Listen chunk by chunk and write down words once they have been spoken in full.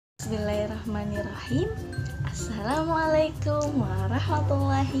Bismillahirrahmanirrahim. Assalamualaikum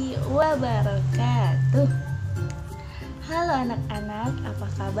warahmatullahi wabarakatuh. Halo anak-anak, apa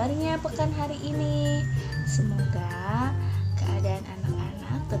kabarnya pekan hari ini? Semoga keadaan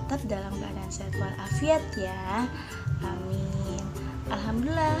anak-anak tetap dalam keadaan sehat walafiat ya. Amin.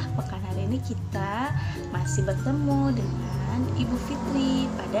 Alhamdulillah, pekan hari ini kita masih bertemu dengan Ibu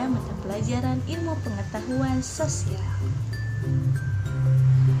Fitri pada mata pelajaran ilmu pengetahuan sosial.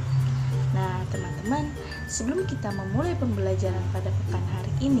 Nah, teman-teman, sebelum kita memulai pembelajaran pada pekan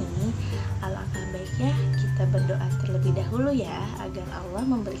hari ini, alangkah baiknya kita berdoa terlebih dahulu ya, agar Allah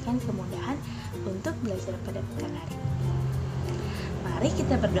memberikan kemudahan untuk belajar pada pekan hari ini. Mari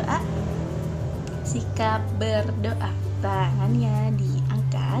kita berdoa. Sikap berdoa, tangannya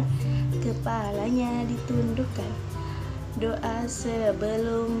diangkat, kepalanya ditundukkan. Doa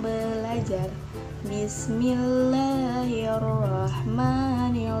sebelum belajar.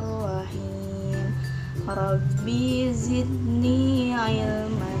 Bismillahirrahmanirrahim. Rabbi zidni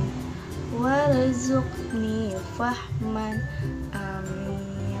ilman warzuqni fahman.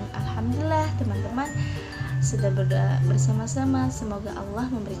 Amin. Alhamdulillah, teman-teman sudah berdoa bersama-sama. Semoga Allah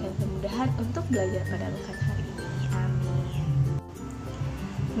memberikan kemudahan untuk belajar pada pekan hari ini. Amin.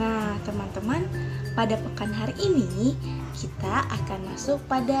 Nah, teman-teman, pada pekan hari ini kita akan masuk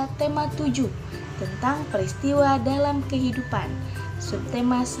pada tema 7 tentang peristiwa dalam kehidupan.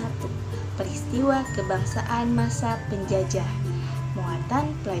 Subtema 1, peristiwa kebangsaan masa penjajah.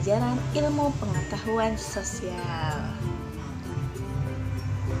 Muatan pelajaran ilmu pengetahuan sosial.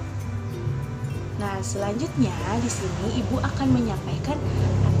 Nah, selanjutnya di sini Ibu akan menyampaikan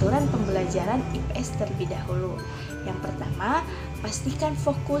aturan pembelajaran IPS terlebih dahulu. Yang pertama, pastikan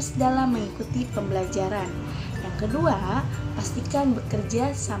fokus dalam mengikuti pembelajaran. Yang kedua, pastikan bekerja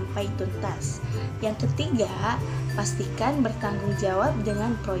sampai tuntas. Yang ketiga, pastikan bertanggung jawab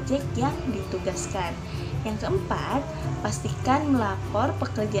dengan proyek yang ditugaskan. Yang keempat, pastikan melapor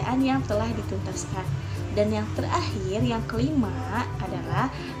pekerjaan yang telah dituntaskan. Dan yang terakhir, yang kelima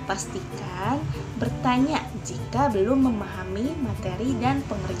adalah pastikan bertanya jika belum memahami materi dan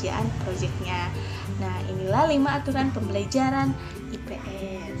pengerjaan proyeknya. Nah, inilah 5 aturan pembelajaran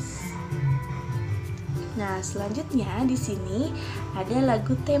IPS. Nah, selanjutnya di sini ada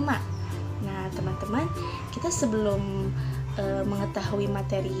lagu tema. Nah, teman-teman, kita sebelum mengetahui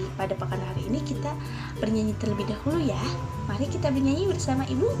materi pada pekan hari ini, kita bernyanyi terlebih dahulu ya. Mari kita bernyanyi bersama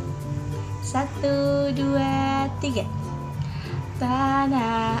Ibu. 1, 2, 3.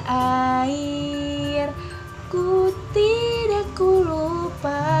 Tanah air ku tidak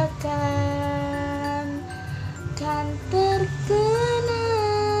kulupakan, kan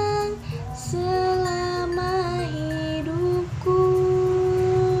terkenang selama hidupku.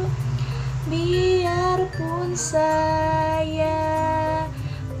 Biarpun saya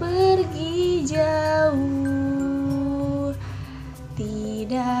pergi jauh,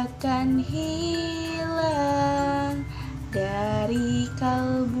 tidak akan hilang dari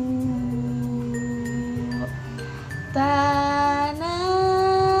kalbu. Tanahku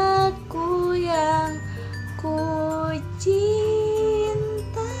yang ku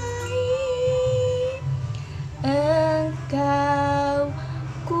cintai, engkau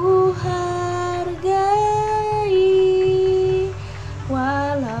ku hargai.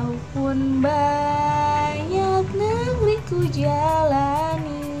 Walaupun banyak negeri ku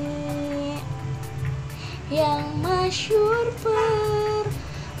jalani, yang masyhur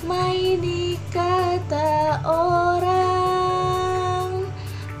permai di kata orang,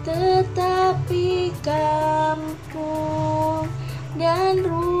 tetapi kampung dan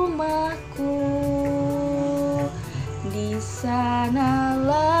rumahku, di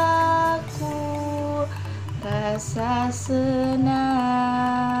sanalah ku rasa senang.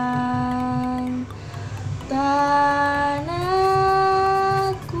 Tanahku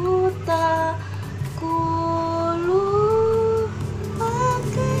tak kulupakan,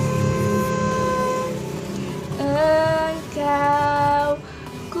 engkau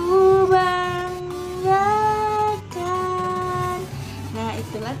ku banggakan. Nah,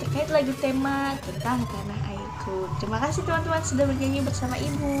 itulah terkait lagu tema tentang tanah airku. Terima kasih teman-teman sudah bernyanyi bersama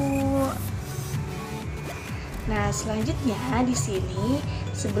Ibu. Nah, selanjutnya di sini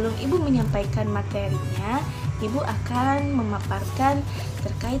sebelum Ibu menyampaikan materinya, Ibu akan memaparkan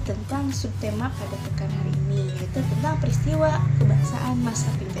terkait tentang subtema pada pekan hari ini, yaitu tentang peristiwa kebangsaan masa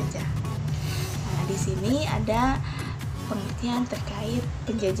penjajah. Nah, di sini ada pengertian terkait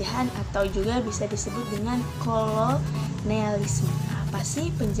penjajahan atau juga bisa disebut dengan kolonialisme. Apa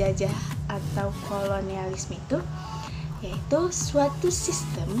sih penjajah atau kolonialisme itu? Yaitu suatu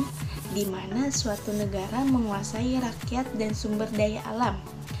sistem di mana suatu negara menguasai rakyat dan sumber daya alam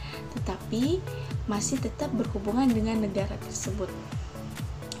tetapi masih tetap berhubungan dengan negara tersebut.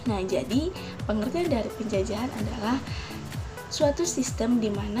 Nah, jadi pengertian dari penjajahan adalah suatu sistem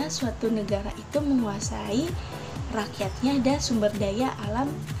di mana suatu negara itu menguasai rakyatnya dan sumber daya alam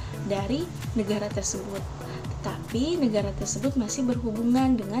dari negara tersebut. Tetapi negara tersebut masih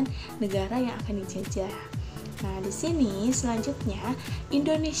berhubungan dengan negara yang akan dijajah. Nah, di sini selanjutnya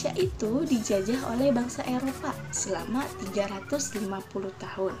Indonesia itu dijajah oleh bangsa Eropa selama 350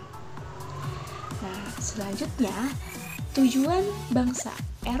 tahun. Nah, selanjutnya tujuan bangsa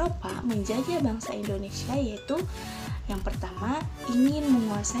Eropa menjajah bangsa Indonesia yaitu yang pertama ingin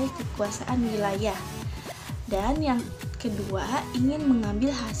menguasai kekuasaan wilayah, dan yang kedua ingin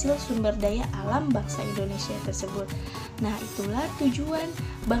mengambil hasil sumber daya alam bangsa Indonesia tersebut. Nah, itulah tujuan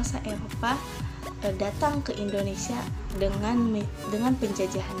bangsa Eropa datang ke Indonesia dengan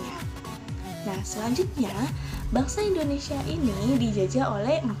penjajahannya. Nah, selanjutnya bangsa Indonesia ini dijajah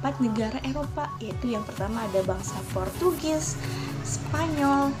oleh 4 negara Eropa, yaitu yang pertama ada bangsa Portugis,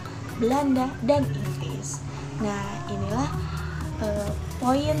 Spanyol, Belanda, dan Inggris. Nah, inilah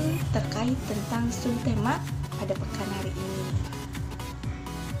poin terkait tentang subtema pada pekan hari ini.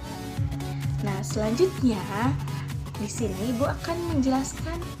 Nah, selanjutnya di sini Ibu akan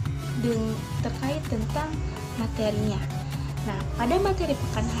menjelaskan terkait tentang materinya. Nah, pada materi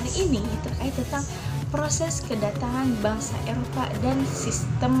pekan hari ini terkait tentang proses kedatangan bangsa Eropa dan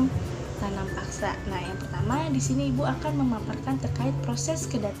sistem tanam paksa. Nah, yang pertama di sini Ibu akan memaparkan terkait proses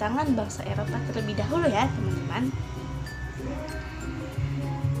kedatangan bangsa Eropa terlebih dahulu ya, teman-teman.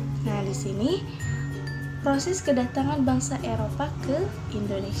 Nah, di sini proses kedatangan bangsa Eropa ke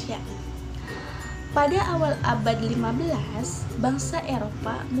Indonesia. Pada awal abad 15, bangsa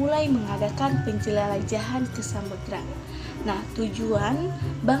Eropa mulai mengadakan penjelajahan ke samudra. Nah, tujuan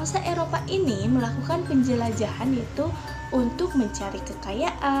bangsa Eropa ini melakukan penjelajahan yaitu untuk mencari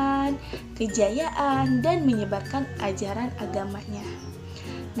kekayaan, kejayaan, dan menyebarkan ajaran agamanya.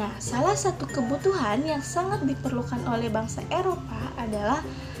 Nah, salah satu kebutuhan yang sangat diperlukan oleh bangsa Eropa adalah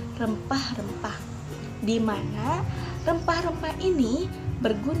rempah-rempah, di mana rempah-rempah ini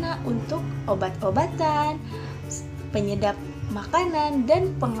berguna untuk obat-obatan, penyedap makanan,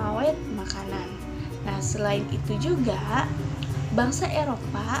 dan pengawet makanan. Nah, selain itu juga bangsa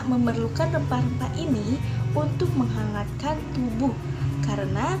Eropa memerlukan rempah-rempah ini untuk menghangatkan tubuh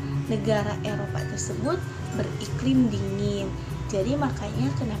karena negara Eropa tersebut beriklim dingin. Jadi makanya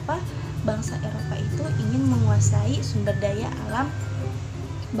kenapa bangsa Eropa itu ingin menguasai sumber daya alam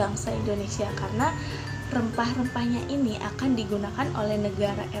bangsa Indonesia, karena rempah-rempahnya ini akan digunakan oleh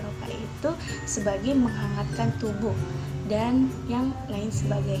negara Eropa itu sebagai menghangatkan tubuh dan yang lain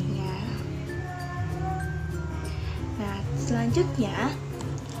sebagainya. Nah, selanjutnya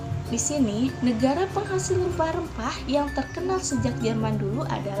di sini negara penghasil rempah-rempah yang terkenal sejak zaman dulu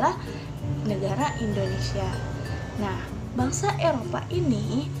adalah negara Indonesia. Nah, bangsa Eropa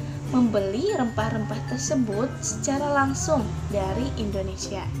ini membeli rempah-rempah tersebut secara langsung dari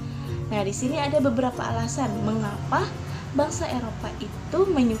Indonesia. Nah, di sini ada beberapa alasan mengapa bangsa Eropa itu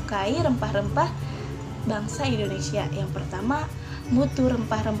menyukai rempah-rempah bangsa Indonesia. Yang pertama, mutu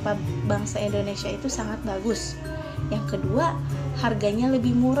rempah-rempah bangsa Indonesia itu sangat bagus. Yang kedua, harganya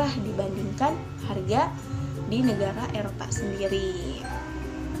lebih murah dibandingkan harga di negara Eropa sendiri.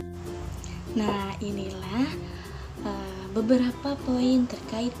 Nah, inilah beberapa poin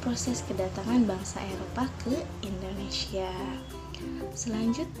terkait proses kedatangan bangsa Eropa ke Indonesia.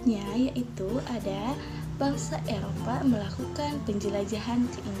 Selanjutnya yaitu ada bangsa Eropa melakukan penjelajahan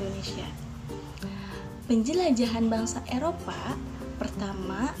ke Indonesia. Penjelajahan bangsa Eropa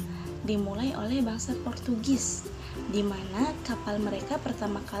pertama dimulai oleh bangsa Portugis, di mana kapal mereka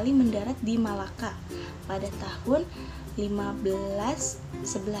pertama kali mendarat di Malaka pada tahun 1511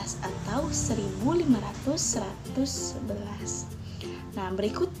 atau 1511. Nah,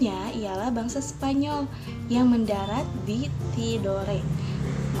 berikutnya ialah bangsa Spanyol yang mendarat di Tidore,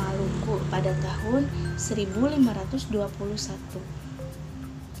 Maluku pada tahun 1521.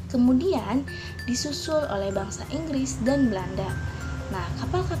 Kemudian disusul oleh bangsa Inggris dan Belanda. Nah,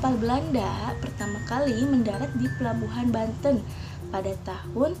 kapal-kapal Belanda pertama kali mendarat di pelabuhan Banten pada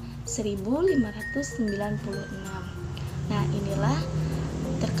tahun 1596. Nah, inilah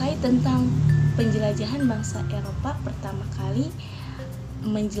terkait tentang penjelajahan bangsa Eropa pertama kali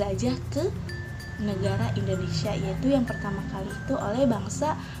menjelajah ke negara Indonesia, yaitu yang pertama kali itu oleh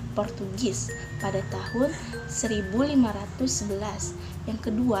bangsa Portugis pada tahun 1511. Yang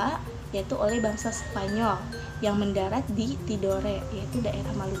kedua yaitu oleh bangsa Spanyol yang mendarat di Tidore, yaitu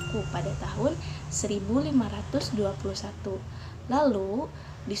daerah Maluku pada tahun 1521. Lalu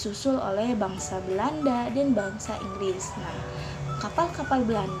disusul oleh bangsa Belanda dan bangsa Inggris. Nah, kapal-kapal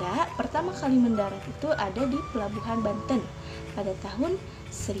Belanda pertama kali mendarat itu ada di Pelabuhan Banten pada tahun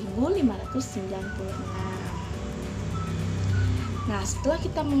 1596. Nah, setelah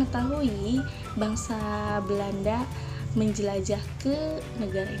kita mengetahui bangsa Belanda menjelajah ke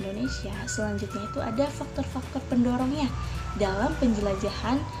negara Indonesia, selanjutnya itu ada faktor-faktor pendorongnya dalam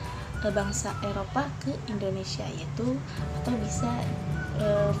penjelajahan bangsa Eropa ke Indonesia, yaitu atau bisa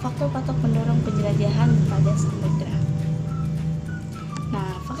faktor-faktor pendorong penjelajahan pada samudera.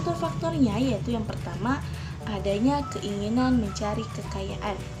 Nah, faktor-faktornya yaitu yang pertama adanya keinginan mencari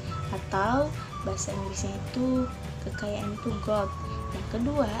kekayaan, atau bahasa Inggrisnya itu kekayaan itu gold. Yang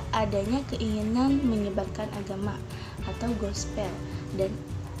kedua adanya keinginan menyebarkan agama atau gospel, dan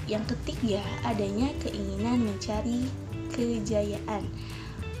yang ketiga adanya keinginan mencari kejayaan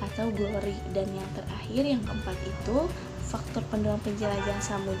atau glory, dan yang terakhir yang keempat itu faktor pendorong penjelajahan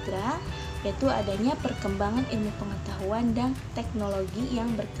samudra, yaitu adanya perkembangan ilmu pengetahuan dan teknologi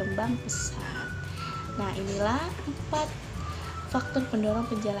yang berkembang pesat. Nah, inilah 4 faktor pendorong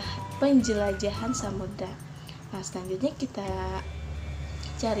penjelajahan samudra. Nah, selanjutnya kita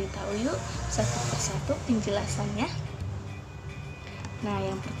cari tahu yuk satu persatu penjelasannya. Nah,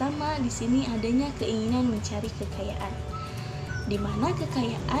 yang pertama di sini adanya keinginan mencari kekayaan, di mana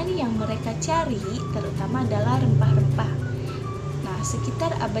kekayaan yang mereka cari terutama adalah rempah-rempah. Nah,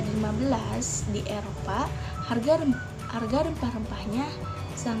 sekitar abad 15 di Eropa, harga rempah-rempahnya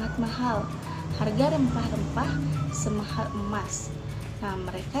sangat mahal. Harga rempah-rempah semahal emas. Nah,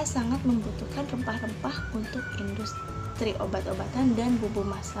 mereka sangat membutuhkan rempah-rempah untuk industri obat-obatan dan bumbu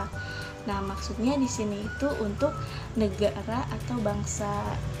masak. Nah, maksudnya di sini itu untuk negara atau bangsa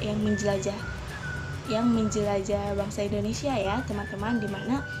yang menjelajah bangsa Indonesia ya, teman-teman,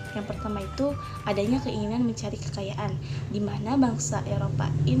 dimana yang pertama itu adanya keinginan mencari kekayaan, dimana bangsa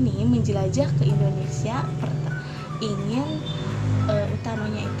Eropa ini menjelajah ke Indonesia ingin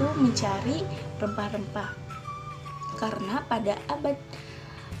utamanya itu mencari rempah-rempah, karena pada abad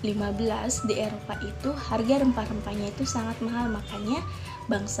 15 di Eropa itu harga rempah-rempahnya itu sangat mahal, makanya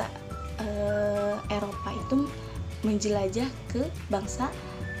bangsa Eropa itu menjelajah ke bangsa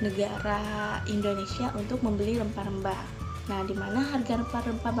negara Indonesia untuk membeli rempah-rempah. Nah, di mana harga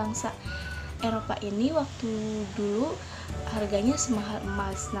rempah-rempah bangsa Eropa ini waktu dulu harganya semahal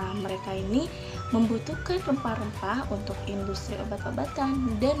emas. Nah, mereka ini membutuhkan rempah-rempah untuk industri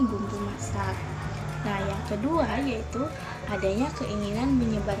obat-obatan dan bumbu masak. Nah, yang kedua yaitu adanya keinginan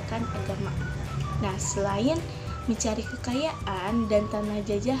menyebarkan agama. Nah, selain mencari kekayaan dan tanah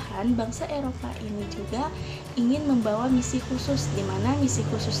jajahan, bangsa Eropa ini juga ingin membawa misi khusus, di mana misi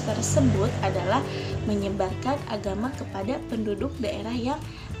khusus tersebut adalah menyebarkan agama kepada penduduk daerah yang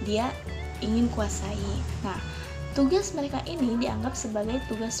dia ingin kuasai. Nah, tugas mereka ini dianggap sebagai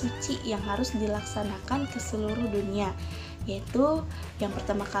tugas suci yang harus dilaksanakan ke seluruh dunia, yaitu yang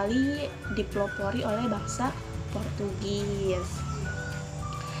pertama kali dipelopori oleh bangsa Portugis.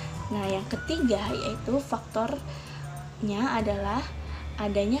 Nah, yang ketiga yaitu faktornya adalah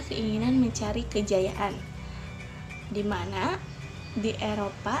adanya keinginan mencari kejayaan, di mana di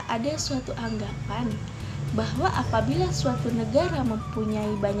Eropa ada suatu anggapan bahwa apabila suatu negara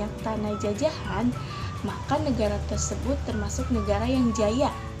mempunyai banyak tanah jajahan, maka negara tersebut termasuk negara yang jaya.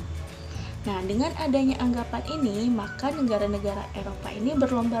 Nah, dengan adanya anggapan ini, maka negara-negara Eropa ini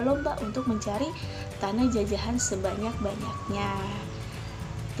berlomba-lomba untuk mencari tanah jajahan sebanyak-banyaknya.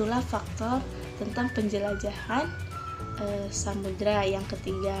 Itulah faktor tentang penjelajahan samudra yang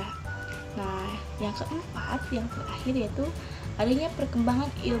ketiga. Nah, yang keempat, yang terakhir yaitu adanya perkembangan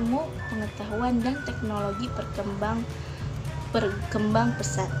ilmu pengetahuan dan teknologi berkembang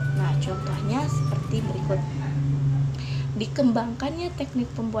pesat. Nah, contohnya seperti berikut. Dikembangkannya teknik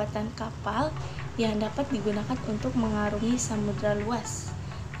pembuatan kapal yang dapat digunakan untuk mengarungi samudra luas.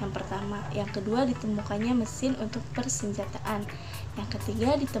 Yang pertama, yang kedua ditemukannya mesin untuk persenjataan. Yang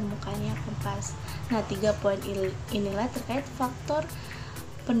ketiga ditemukannya kompas. Nah, 3 poin inilah terkait faktor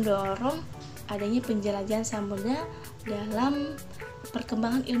pendorong adanya penjelajahan samudra dalam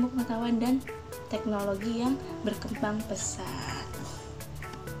perkembangan ilmu pengetahuan dan teknologi yang berkembang pesat.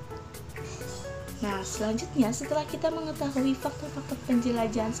 Nah, selanjutnya setelah kita mengetahui faktor-faktor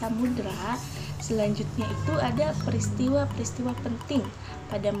penjelajahan samudra, selanjutnya itu ada peristiwa-peristiwa penting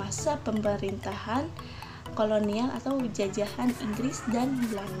pada masa pemerintahan kolonial atau jajahan Inggris dan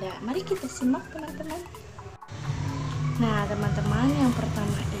Belanda. Mari kita simak, teman-teman. Nah, teman-teman, yang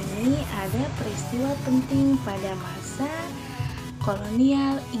pertama ini ada peristiwa penting pada masa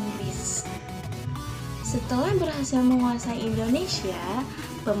kolonial Inggris. Setelah berhasil menguasai Indonesia,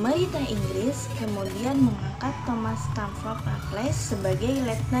 pemerintah Inggris kemudian mengangkat Thomas Stamford Raffles sebagai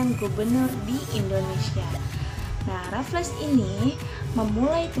Letnan Gubernur di Indonesia. Nah, Raffles ini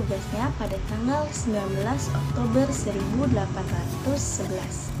memulai tugasnya pada tanggal 19 Oktober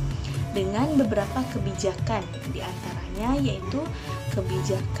 1811 dengan beberapa kebijakan, diantaranya yaitu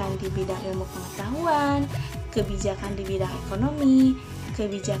kebijakan di bidang ilmu pengetahuan, kebijakan di bidang ekonomi,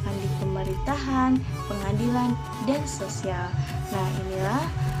 kebijakan di pemerintahan, pengadilan, dan sosial. Nah, inilah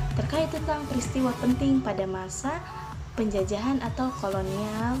terkait tentang peristiwa penting pada masa penjajahan atau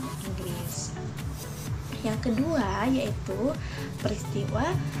kolonial Inggris. Yang kedua yaitu peristiwa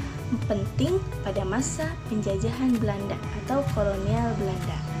penting pada masa penjajahan Belanda atau kolonial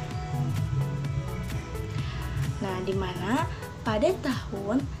Belanda. Nah, di mana pada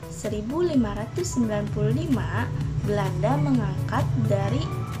tahun 1595 Belanda mengangkat dari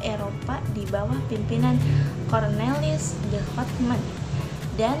Eropa di bawah pimpinan Cornelis de Houtman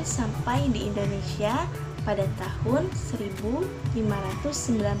dan sampai di Indonesia pada tahun 1596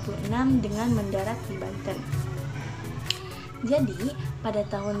 dengan mendarat di Banten. Jadi, pada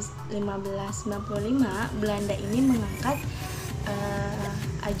tahun 1595 Belanda ini mengangkat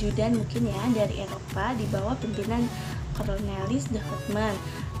ajudan mungkin ya dari Eropa di bawah pimpinan Cornelis de Houtman.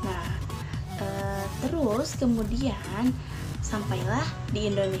 Nah, terus kemudian sampailah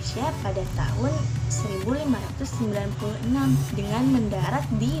di Indonesia pada tahun 1596 dengan mendarat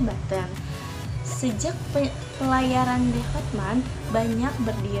di Banten. Sejak pelayaran de Houtman, banyak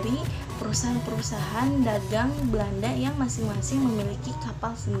berdiri perusahaan-perusahaan dagang Belanda yang masing-masing memiliki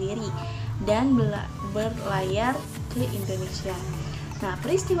kapal sendiri dan berlayar ke Indonesia. Nah,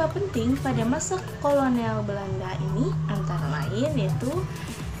 peristiwa penting pada masa kolonial Belanda ini antara lain yaitu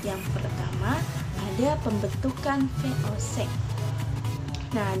yang pertama ada pembentukan VOC.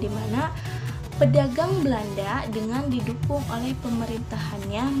 Nah, di mana pedagang Belanda dengan didukung oleh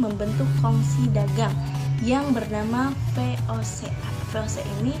pemerintahannya membentuk kongsi dagang yang bernama VOC. VOC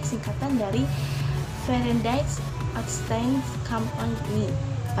ini singkatan dari Verenigde Oostindische-Compagnie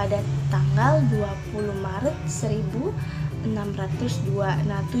pada tanggal 20 Maret 1602.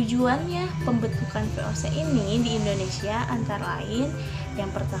 Nah, tujuannya pembentukan VOC ini di Indonesia antara lain yang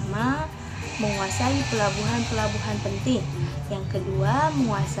pertama menguasai pelabuhan-pelabuhan penting. Yang kedua,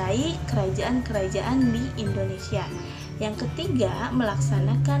 menguasai kerajaan-kerajaan di Indonesia. Yang ketiga,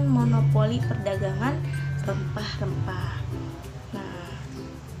 melaksanakan monopoli perdagangan rempah-rempah. Nah,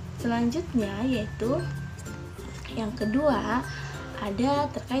 selanjutnya yaitu yang kedua ada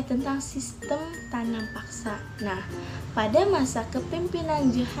terkait tentang sistem tanam paksa. Nah, pada masa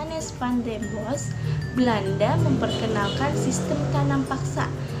kepemimpinan Johannes van den Bos, Belanda memperkenalkan sistem tanam paksa,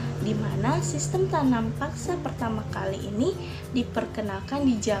 di mana sistem tanam paksa pertama kali ini diperkenalkan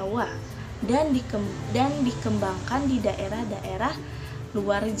di Jawa dan dikembangkan di daerah-daerah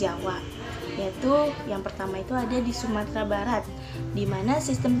luar Jawa. Yaitu yang pertama itu ada di Sumatera Barat, di mana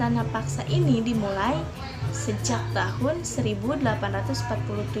sistem tanam paksa ini dimulai sejak tahun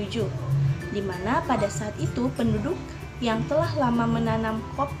 1847, di mana pada saat itu penduduk yang telah lama menanam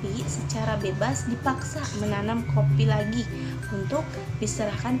kopi secara bebas dipaksa menanam kopi lagi untuk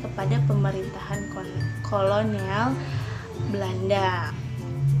diserahkan kepada pemerintahan kolonial Belanda.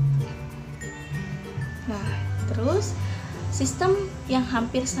 Nah, terus sistem yang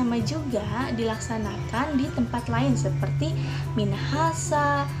hampir sama juga dilaksanakan di tempat lain seperti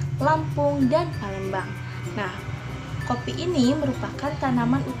Minahasa, Lampung, dan Palembang. Nah, kopi ini merupakan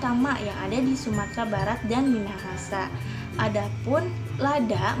tanaman utama yang ada di Sumatera Barat dan Minahasa. Adapun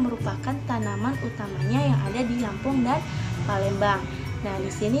lada merupakan tanaman utamanya yang ada di Lampung dan Palembang. Nah,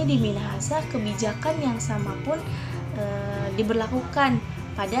 di sini di Minahasa kebijakan yang sama pun diberlakukan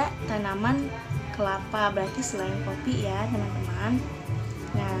pada tanaman kelapa, berarti selain kopi ya teman-teman.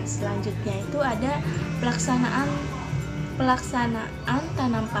 Nah, selanjutnya itu ada pelaksanaan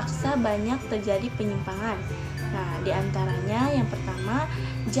tanam paksa banyak terjadi penyimpangan. Nah, diantaranya yang pertama,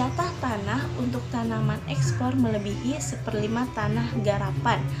 jatah tanah untuk tanaman ekspor melebihi 1/5 tanah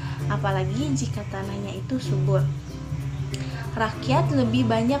garapan, apalagi jika tanahnya itu subur. Rakyat lebih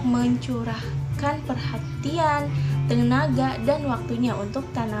banyak mencurahkan perhatian, tenaga, dan waktunya untuk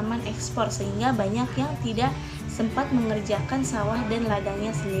tanaman ekspor sehingga banyak yang tidak sempat mengerjakan sawah dan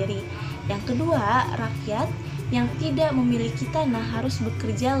ladangnya sendiri. Yang kedua, rakyat yang tidak memiliki tanah harus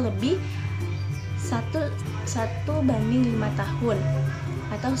bekerja lebih 1:5 tahun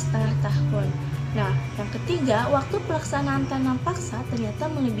atau setengah tahun. Nah, yang ketiga, waktu pelaksanaan tanam paksa ternyata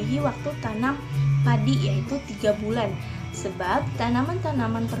melebihi waktu tanam padi yaitu 3 bulan sebab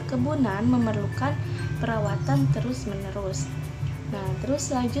tanaman-tanaman perkebunan memerlukan perawatan terus-menerus. Nah, terus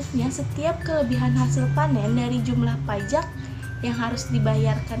selanjutnya setiap kelebihan hasil panen dari jumlah pajak yang harus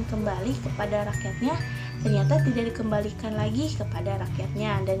dibayarkan kembali kepada rakyatnya ternyata tidak dikembalikan lagi kepada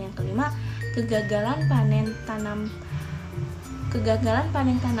rakyatnya. Dan yang kelima, kegagalan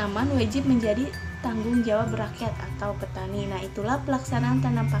panen tanaman wajib menjadi tanggung jawab rakyat atau petani. Nah, itulah pelaksanaan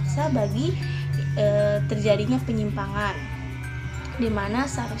tanam paksa bagi terjadinya penyimpangan, di mana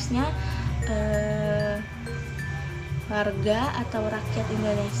seharusnya warga atau rakyat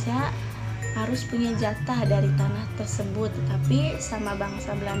Indonesia harus punya jatah dari tanah tersebut, tetapi sama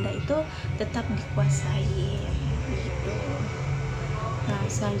bangsa Belanda itu tetap dikuasai gitu. Nah,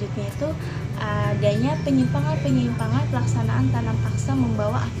 selanjutnya itu adanya penyimpangan pelaksanaan tanam paksa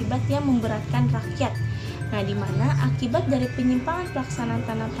membawa akibat yang memberatkan rakyat. Nah, di mana akibat dari penyimpangan pelaksanaan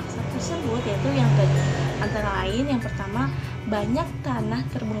tanam paksa tersebut yaitu yang antara lain yang pertama, banyak tanah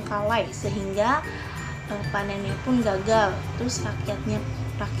terbengkalai sehingga panennya pun gagal. Terus rakyat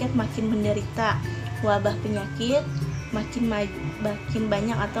makin menderita, wabah penyakit makin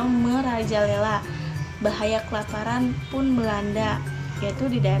banyak atau merajalela, bahaya kelaparan pun melanda,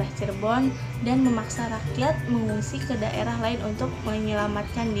 yaitu di daerah Cirebon, dan memaksa rakyat mengungsi ke daerah lain untuk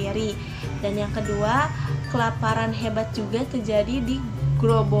menyelamatkan diri. Dan yang kedua, kelaparan hebat juga terjadi di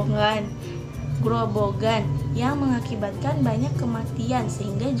Grobogan yang mengakibatkan banyak kematian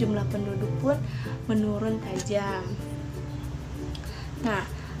sehingga jumlah penduduk pun menurun tajam. Nah,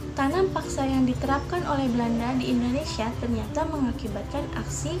 tanam paksa yang diterapkan oleh Belanda di Indonesia ternyata mengakibatkan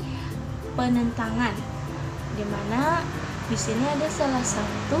aksi penentangan, di mana di sini ada salah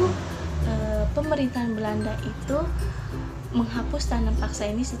satu pemerintahan Belanda itu menghapus tanam paksa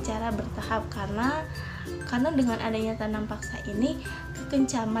ini secara bertahap, karena dengan adanya tanam paksa ini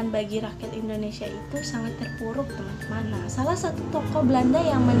kekencaman bagi rakyat Indonesia itu sangat terpuruk, teman-teman. Nah, salah satu tokoh Belanda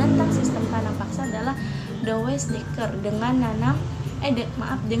yang menentang sistem tanam paksa adalah Douwe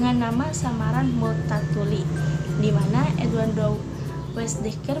dengan nama samaran Multatuli, di mana Edward Douwe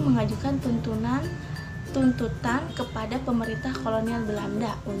mengajukan tuntutan kepada pemerintah kolonial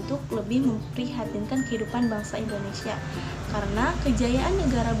Belanda untuk lebih memprihatinkan kehidupan bangsa Indonesia, karena kejayaan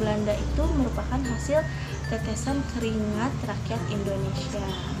negara Belanda itu merupakan hasil tetesan keringat rakyat Indonesia.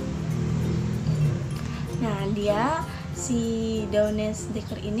 Nah, si Douwe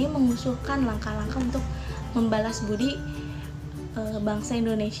ini mengusulkan langkah-langkah untuk membalas budi bangsa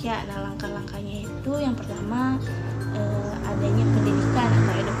Indonesia. Nah, langkah-langkahnya itu yang pertama adanya pendidikan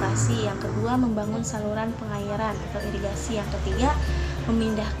atau edukasi, yang kedua membangun saluran pengairan atau irigasi, yang ketiga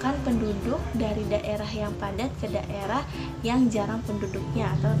memindahkan penduduk dari daerah yang padat ke daerah yang jarang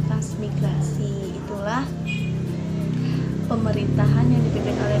penduduknya atau transmigrasi. Itulah pemerintahan yang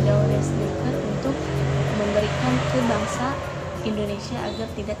dipimpin oleh Douwe untuk memberikan ke bangsa Indonesia agar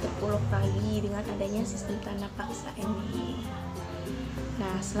tidak terpuruk lagi dengan adanya sistem tanam paksa ini.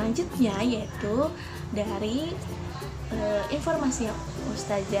 Nah, selanjutnya yaitu dari informasi yang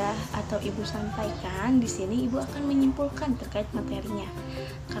Ustazah atau Ibu sampaikan di sini, Ibu akan menyimpulkan terkait materinya.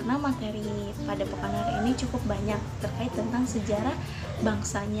 Karena materi pada pekan hari ini cukup banyak terkait tentang sejarah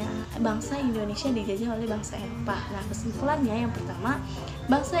bangsa Indonesia dijajah oleh bangsa Eropa. Nah, kesimpulannya yang pertama,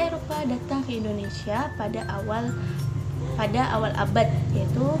 bangsa Eropa datang ke Indonesia pada awal abad,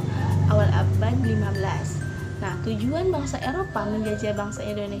 yaitu awal abad 15. Nah, tujuan bangsa Eropa menjajah bangsa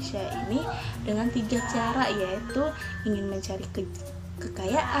Indonesia ini dengan 3 cara, yaitu ingin mencari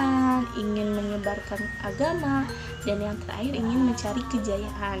kekayaan, ingin menyebarkan agama, dan yang terakhir ingin mencari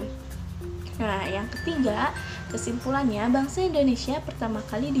kejayaan. Nah, yang ketiga, kesimpulannya bangsa Indonesia pertama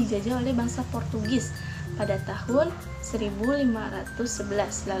kali dijajah oleh bangsa Portugis pada tahun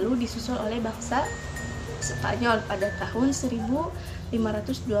 1511, lalu disusul oleh bangsa Spanyol pada tahun 1521,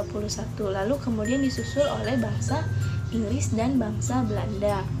 lalu kemudian disusul oleh bangsa Inggris dan bangsa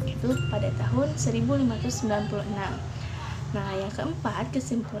Belanda itu pada tahun 1596. Nah, yang keempat,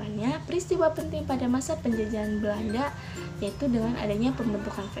 kesimpulannya peristiwa penting pada masa penjajahan Belanda yaitu dengan adanya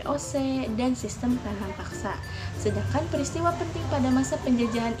pembentukan VOC dan sistem tanam paksa. Sedangkan peristiwa penting pada masa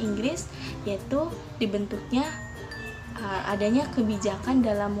penjajahan Inggris yaitu dibentuknya adanya kebijakan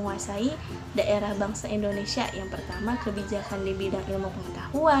dalam menguasai daerah bangsa Indonesia. Yang pertama, kebijakan di bidang ilmu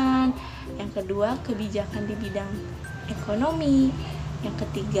pengetahuan, yang kedua kebijakan di bidang ekonomi, yang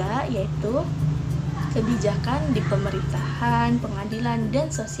ketiga yaitu kebijakan di pemerintahan, pengadilan, dan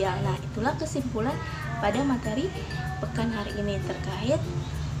sosial. Nah, itulah kesimpulan pada materi pekan hari ini terkait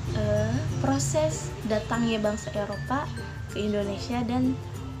proses datangnya bangsa Eropa ke Indonesia dan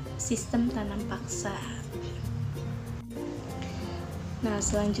sistem tanam paksa. Nah,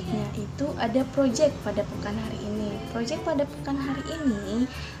 selanjutnya itu ada proyek pada pekan hari ini. Proyek pada pekan hari ini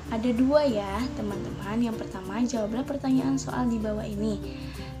ada 2 ya, teman-teman. Yang pertama, jawablah pertanyaan soal di bawah ini.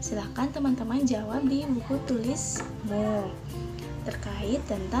 Silahkan teman-teman jawab di buku tulismu terkait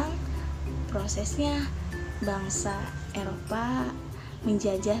tentang prosesnya bangsa Eropa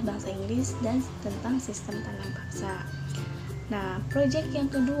menjajah bangsa Inggris dan tentang sistem tanam paksa. Nah, proyek yang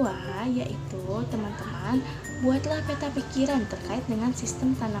kedua yaitu teman-teman buatlah peta pikiran terkait dengan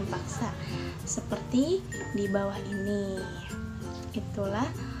sistem tanam paksa seperti di bawah ini. Itulah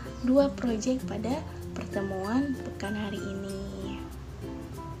 2 proyek pada pertemuan pekan hari ini.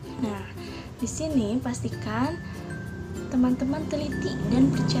 Nah, di sini pastikan teman-teman teliti dan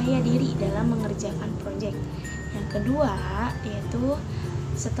percaya diri dalam mengerjakan proyek. Yang kedua, yaitu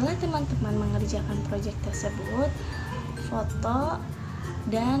setelah teman-teman mengerjakan proyek tersebut, foto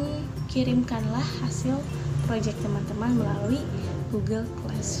dan kirimkanlah hasil proyek teman-teman melalui Google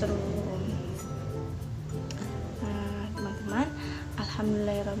Classroom. Nah, teman-teman,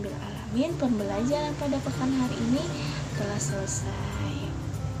 alhamdulillahirrabbilalamin, pembelajaran pada pekan hari ini telah selesai.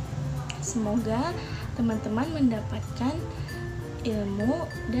 Semoga teman-teman mendapatkan ilmu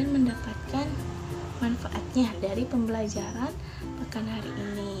dan mendapatkan manfaatnya dari pembelajaran pekan hari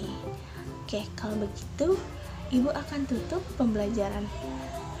ini. Oke, kalau begitu Ibu akan tutup pembelajaran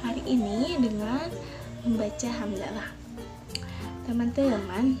hari ini dengan membaca hamdalah.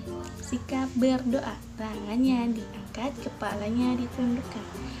 Teman-teman, sikap berdoa, tangannya diangkat, kepalanya ditundukkan,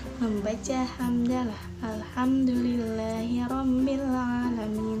 membaca hamdalah.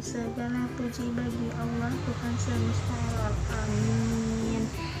 Alhamdulillahirrabbilalamin, segala puji bagi Allah Tuhan semesta alam. Amin.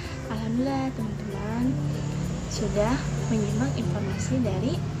 Alhamdulillah, teman-teman sudah menyimak informasi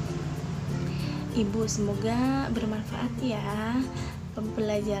dari Ibu, semoga bermanfaat ya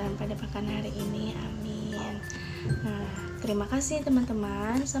pembelajaran pada pekan hari ini. Amin. Nah, terima kasih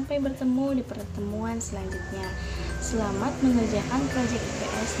teman-teman. Sampai bertemu di pertemuan selanjutnya. Selamat mengerjakan proyek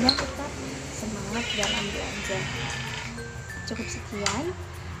IPS dan tetap semangat dalam belajar. Cukup sekian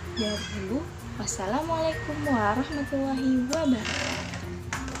dari Ibu. Wassalamualaikum warahmatullahi wabarakatuh.